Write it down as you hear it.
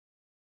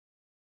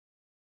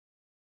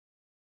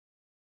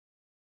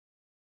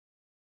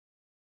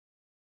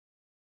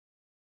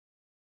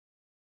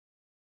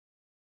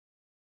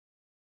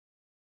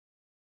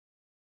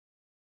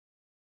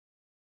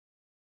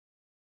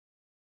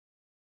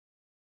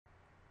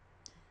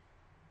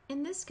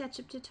In this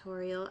SketchUp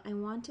tutorial, I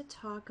want to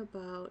talk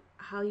about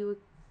how you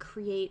would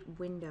create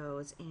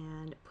windows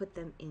and put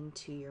them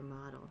into your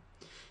model.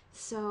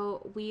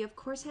 So we of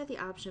course have the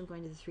option of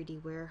going to the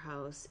 3D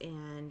warehouse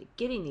and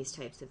getting these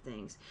types of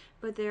things,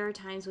 but there are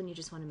times when you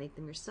just want to make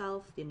them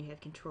yourself, and you have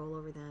control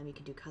over them, you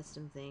can do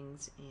custom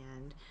things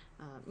and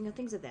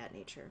things of that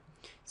nature.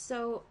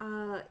 So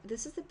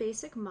this is the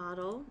basic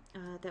model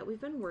that we've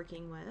been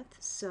working with.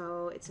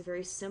 So it's a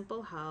very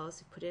simple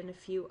house, we put in a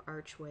few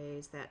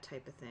archways, that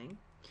type of thing.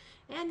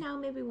 And now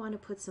maybe we want to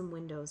put some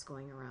windows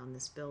going around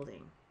this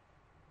building.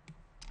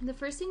 The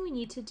first thing we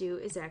need to do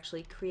is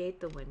actually create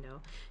the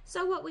window.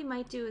 So what we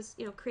might do is,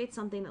 create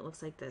something that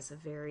looks like this, a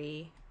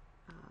very,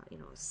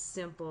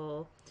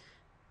 simple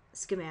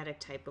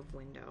schematic type of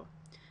window.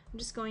 I'm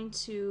just going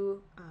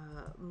to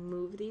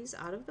move these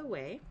out of the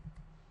way.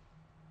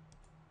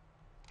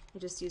 I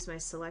just use my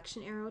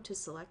selection arrow to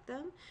select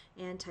them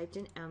and typed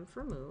in M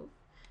for move.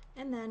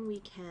 And then we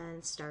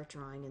can start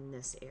drawing in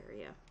this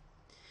area.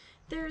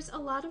 There's a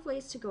lot of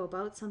ways to go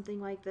about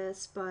something like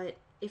this, but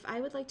if I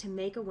would like to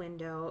make a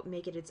window,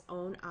 make it its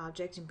own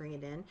object and bring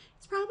it in,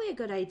 it's probably a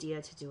good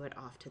idea to do it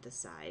off to the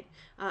side.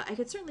 I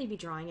could certainly be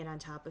drawing it on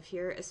top of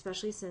here,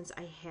 especially since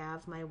I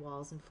have my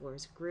walls and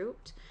floors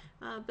grouped,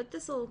 but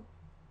this'll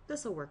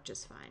work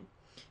just fine.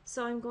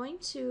 So I'm going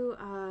to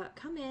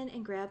come in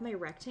and grab my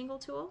rectangle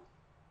tool.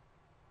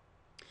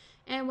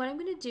 And what I'm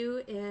going to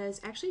do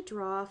is actually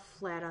draw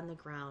flat on the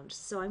ground.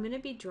 So I'm going to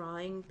be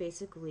drawing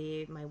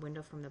basically my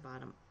window from the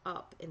bottom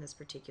up in this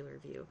particular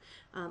view.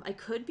 I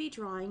could be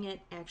drawing it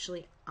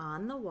actually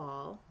on the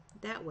wall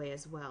that way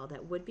as well.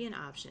 That would be an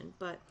option,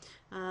 but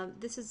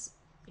this is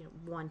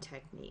one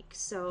technique.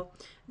 So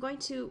I'm going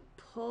to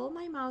pull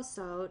my mouse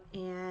out,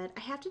 and I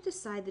have to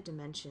decide the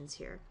dimensions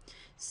here.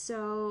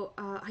 So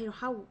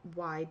how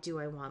wide do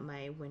I want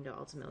my window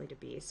ultimately to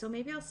be? So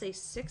maybe I'll say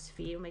 6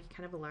 feet. I'll make it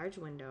kind of a large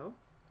window.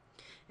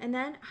 And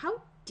then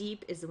how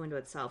deep is the window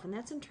itself? And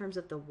that's in terms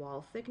of the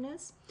wall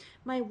thickness.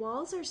 My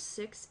walls are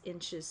 6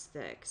 inches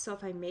thick. So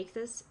if I make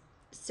this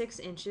 6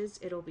 inches,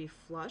 it'll be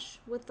flush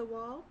with the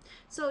wall.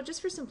 So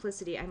just for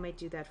simplicity, I might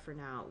do that for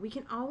now. We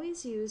can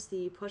always use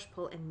the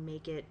push-pull and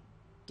make it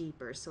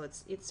deeper. So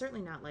it's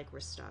certainly not like we're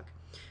stuck.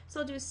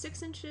 So I'll do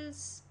 6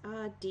 inches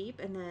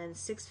deep and then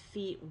 6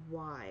 feet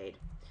wide.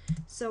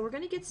 So we're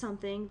going to get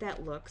something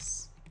that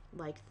looks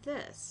like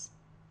this.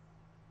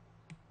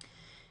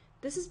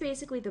 This is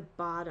basically the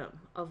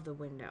bottom of the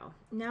window.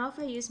 Now if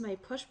I use my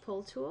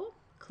push-pull tool,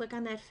 click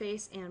on that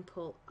face and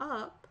pull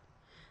up,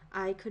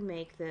 I could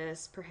make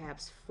this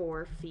perhaps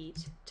 4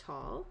 feet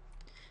tall.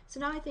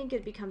 So now I think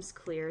it becomes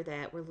clear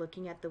that we're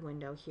looking at the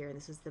window here, and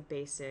this is the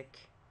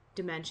basic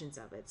dimensions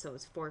of it. So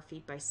it's 4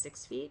 feet by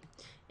 6 feet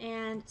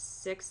and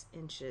 6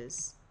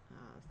 inches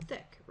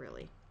thick,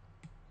 really.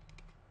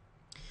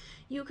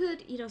 You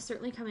could,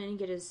 certainly come in and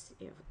get as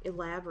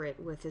elaborate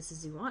with this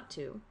as you want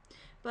to,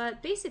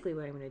 but basically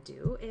what I'm going to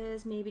do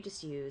is maybe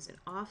just use an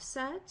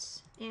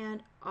offset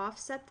and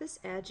offset this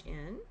edge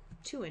in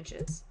 2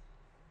 inches.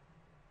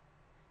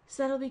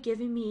 So that'll be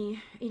giving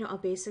me, a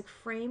basic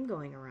frame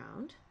going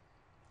around.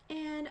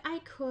 And I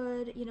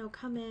could,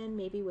 come in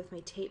maybe with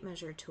my tape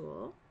measure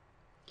tool,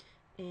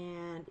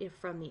 and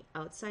from the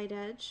outside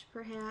edge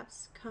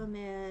perhaps come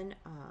in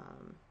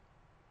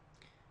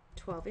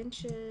 12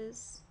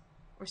 inches.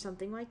 Or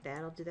something like that.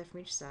 I'll do that from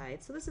each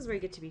side. So this is where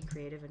you get to be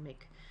creative and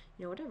make,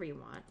 whatever you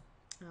want.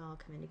 I'll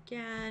come in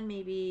again,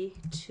 maybe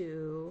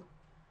 2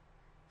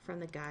 from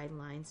the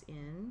guidelines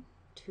in,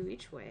 2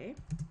 each way.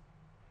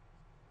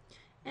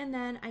 And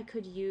then I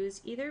could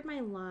use either my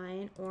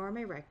line or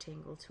my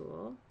rectangle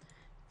tool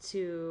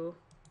to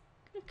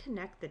kind of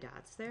connect the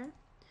dots there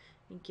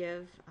and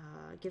give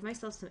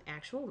myself some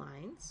actual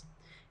lines.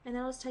 And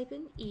then I'll just type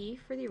in E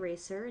for the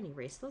eraser and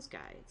erase those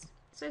guides.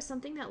 So I have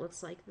something that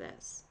looks like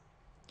this.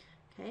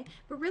 Okay,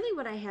 but really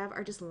what I have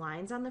are just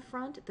lines on the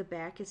front. The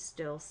back is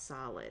still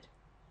solid.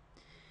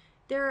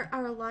 There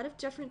are a lot of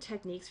different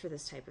techniques for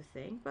this type of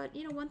thing, but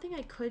one thing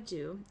I could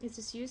do is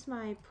just use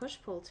my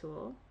push-pull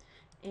tool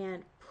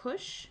and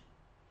push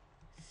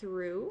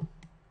through.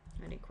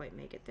 I didn't quite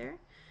make it there.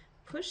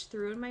 Push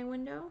through in my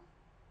window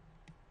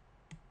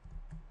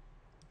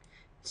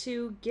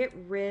to get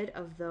rid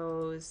of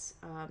those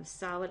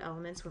solid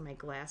elements where my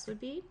glass would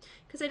be,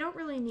 because I don't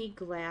really need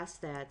glass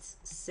that's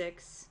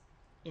 6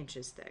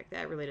 inches thick.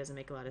 That really doesn't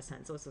make a lot of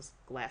sense. So it's a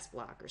glass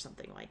block or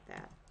something like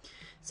that.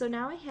 So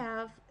now I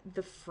have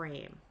the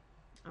frame.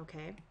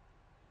 Okay.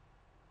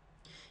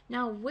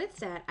 Now with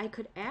that, I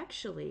could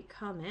actually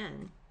come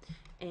in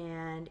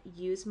and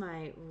use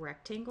my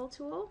rectangle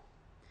tool.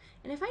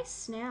 And if I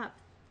snap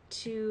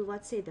to,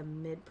 let's say, the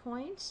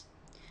midpoint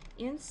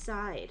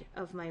inside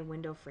of my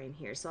window frame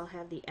here, so I'll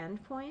have the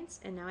end points,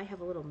 and now I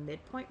have a little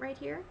midpoint right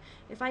here.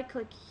 If I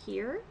click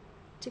here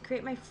to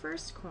create my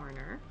first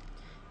corner,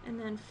 and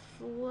then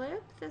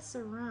flip this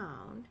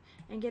around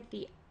and get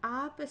the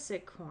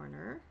opposite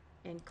corner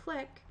and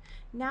click,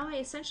 now I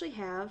essentially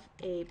have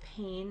a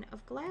pane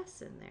of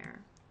glass in there.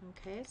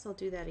 Okay, so I'll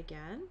do that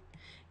again.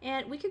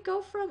 And we could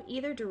go from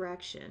either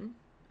direction,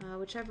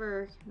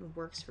 whichever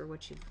works for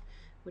what you've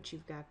what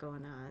you've got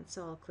going on.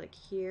 So I'll click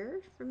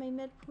here for my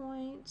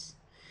midpoint.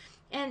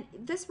 And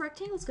this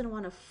rectangle is going to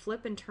want to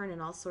flip and turn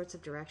in all sorts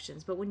of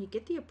directions, but when you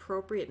get the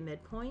appropriate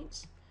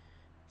midpoint,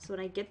 so when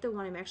I get the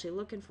one I'm actually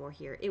looking for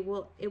here, it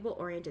will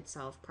orient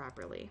itself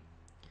properly.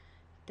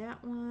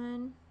 That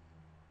one,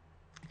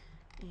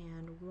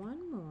 and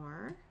one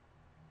more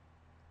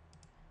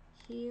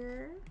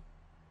here,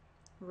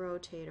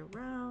 rotate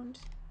around,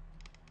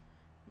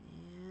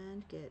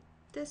 and get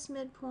this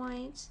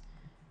midpoint,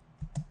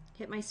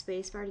 hit my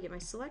space bar to get my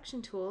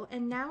selection tool,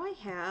 and now I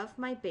have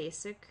my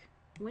basic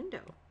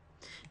window.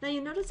 Now you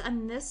notice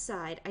on this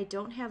side I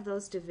don't have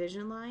those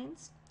division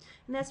lines,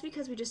 and that's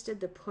because we just did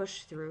the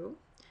push through,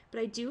 but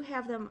I do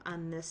have them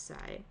on this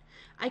side.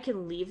 I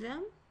can leave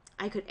them,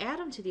 I could add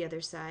them to the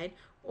other side,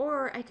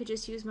 or I could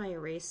just use my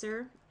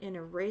eraser and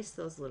erase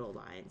those little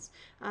lines.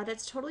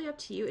 That's totally up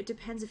to you. It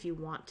depends if you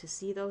want to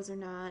see those or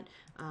not,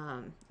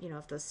 you know,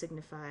 if those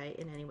signify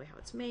in any way how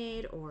it's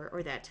made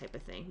or that type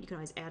of thing. You can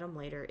always add them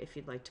later if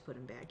you'd like to put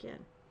them back in.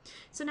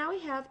 So now we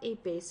have a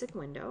basic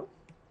window.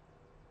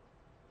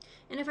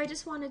 And if I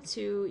just wanted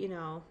to, you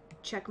know,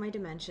 check my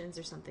dimensions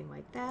or something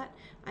like that,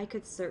 I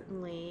could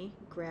certainly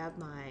grab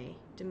my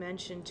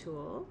dimension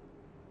tool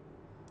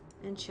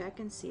and check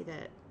and see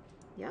that,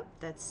 yep,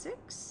 that's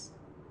 6.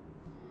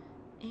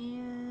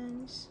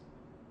 And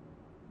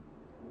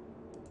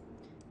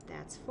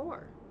that's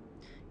 4.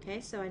 Okay,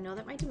 so I know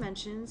that my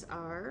dimensions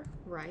are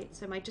right,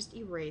 so I might just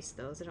erase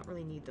those. I don't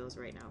really need those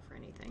right now for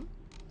anything.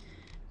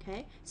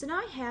 Okay, so now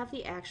I have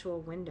the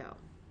actual window.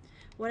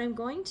 What I'm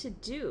going to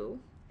do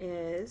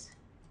is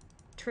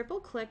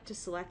triple click to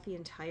select the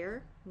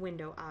entire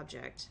window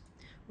object.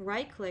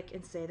 Right click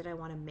and say that I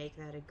want to make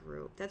that a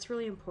group. That's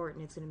really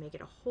important. It's going to make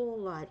it a whole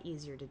lot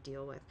easier to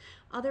deal with.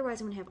 Otherwise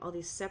I'm going to have all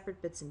these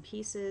separate bits and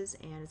pieces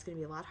and it's going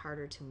to be a lot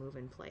harder to move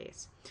in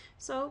place.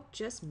 So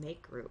just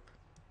make group.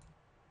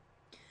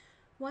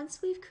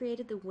 Once we've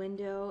created the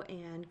window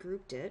and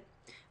grouped it,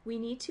 we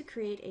need to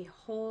create a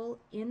hole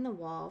in the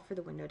wall for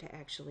the window to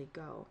actually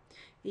go.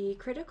 The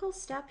critical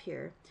step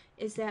here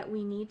is that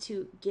we need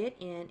to get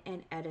in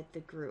and edit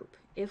the group.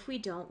 If we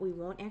don't, we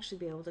won't actually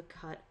be able to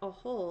cut a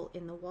hole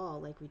in the wall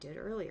like we did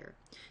earlier.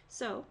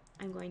 So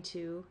I'm going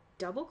to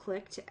double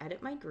click to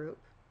edit my group,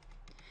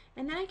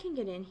 and then I can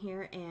get in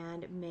here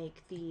and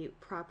make the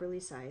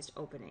properly sized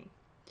opening.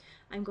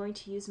 I'm going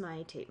to use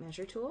my tape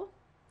measure tool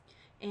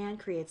and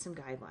create some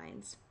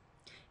guidelines.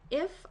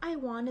 If I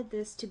wanted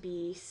this to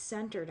be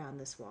centered on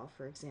this wall,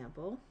 for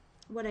example,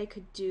 what I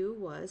could do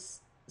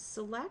was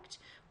select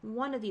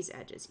one of these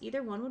edges.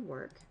 Either one would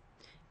work.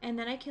 And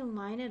then I can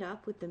line it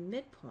up with the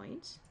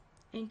midpoint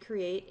and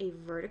create a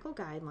vertical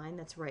guideline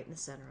that's right in the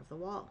center of the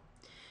wall.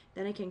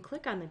 Then I can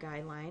click on the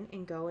guideline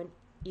and go in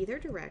either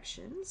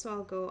direction. So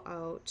I'll go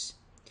out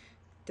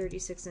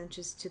 36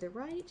 inches to the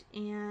right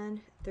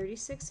and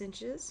 36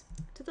 inches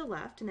to the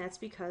left, and that's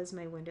because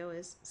my window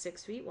is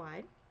 6 feet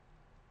wide.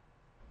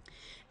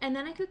 And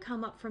then I could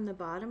come up from the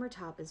bottom or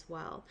top as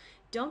well.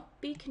 Don't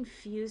be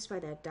confused by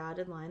that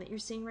dotted line that you're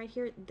seeing right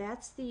here.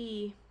 That's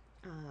the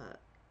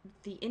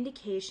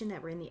indication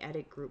that we're in the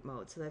edit group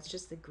mode. So that's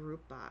just the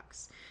group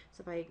box.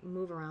 So if I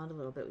move around a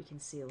little bit, we can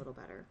see a little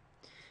better.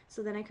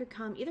 So then I could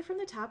come either from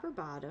the top or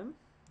bottom,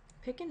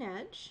 pick an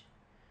edge,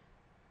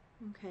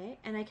 okay,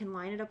 and I can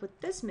line it up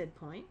with this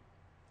midpoint,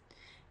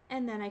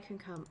 and then I can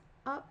come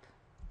up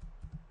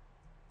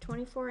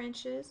 24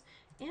 inches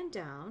and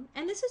down,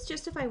 and this is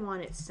just if I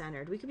want it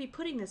centered. We could be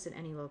putting this in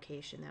any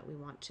location that we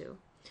want to.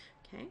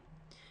 Okay.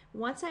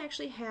 Once I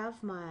actually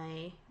have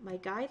my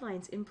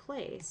guidelines in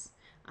place,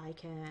 I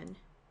can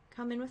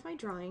come in with my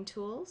drawing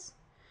tools,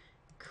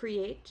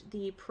 create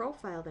the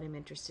profile that I'm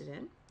interested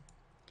in,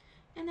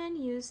 and then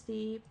use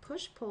the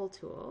push-pull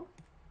tool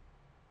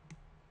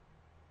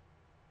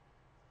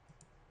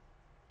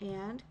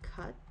and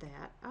cut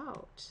that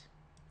out.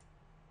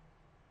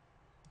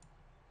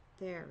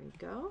 There we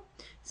go.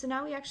 So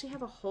now we actually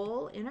have a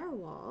hole in our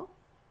wall.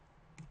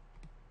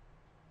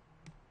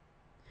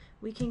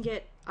 We can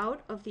get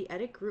out of the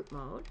edit group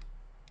mode.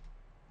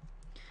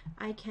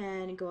 I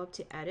can go up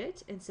to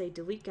edit and say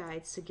delete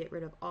guides to get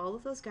rid of all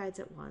of those guides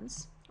at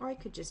once, or I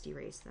could just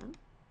erase them.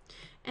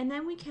 And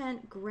then we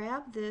can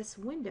grab this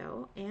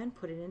window and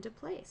put it into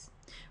place.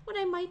 What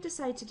I might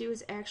decide to do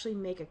is actually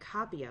make a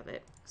copy of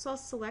it. So I'll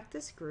select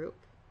this group,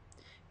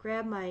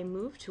 grab my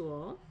move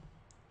tool,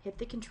 hit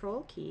the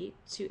control key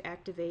to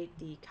activate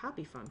the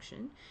copy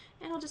function,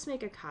 and I'll just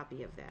make a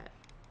copy of that.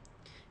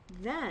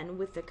 Then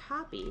with the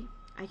copy,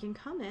 I can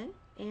come in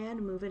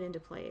and move it into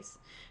place.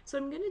 So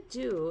what I'm going to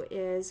do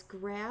is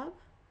grab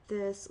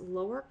this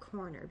lower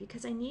corner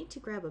because I need to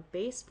grab a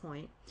base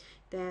point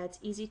that's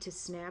easy to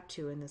snap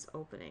to in this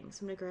opening.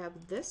 So I'm going to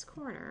grab this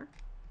corner,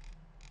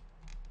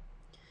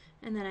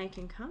 and then I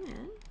can come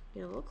in,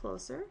 get a little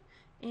closer,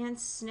 and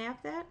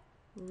snap that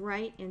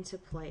right into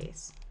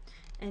place.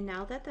 And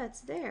now that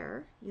that's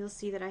there, you'll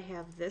see that I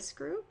have this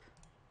group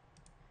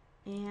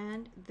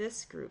and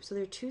this group. So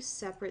they're two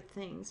separate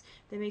things.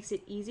 That makes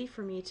it easy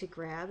for me to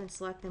grab and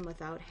select them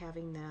without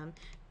having them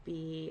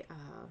be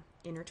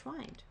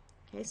intertwined.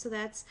 Okay, so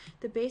that's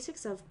the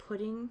basics of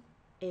putting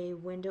a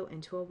window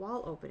into a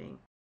wall opening.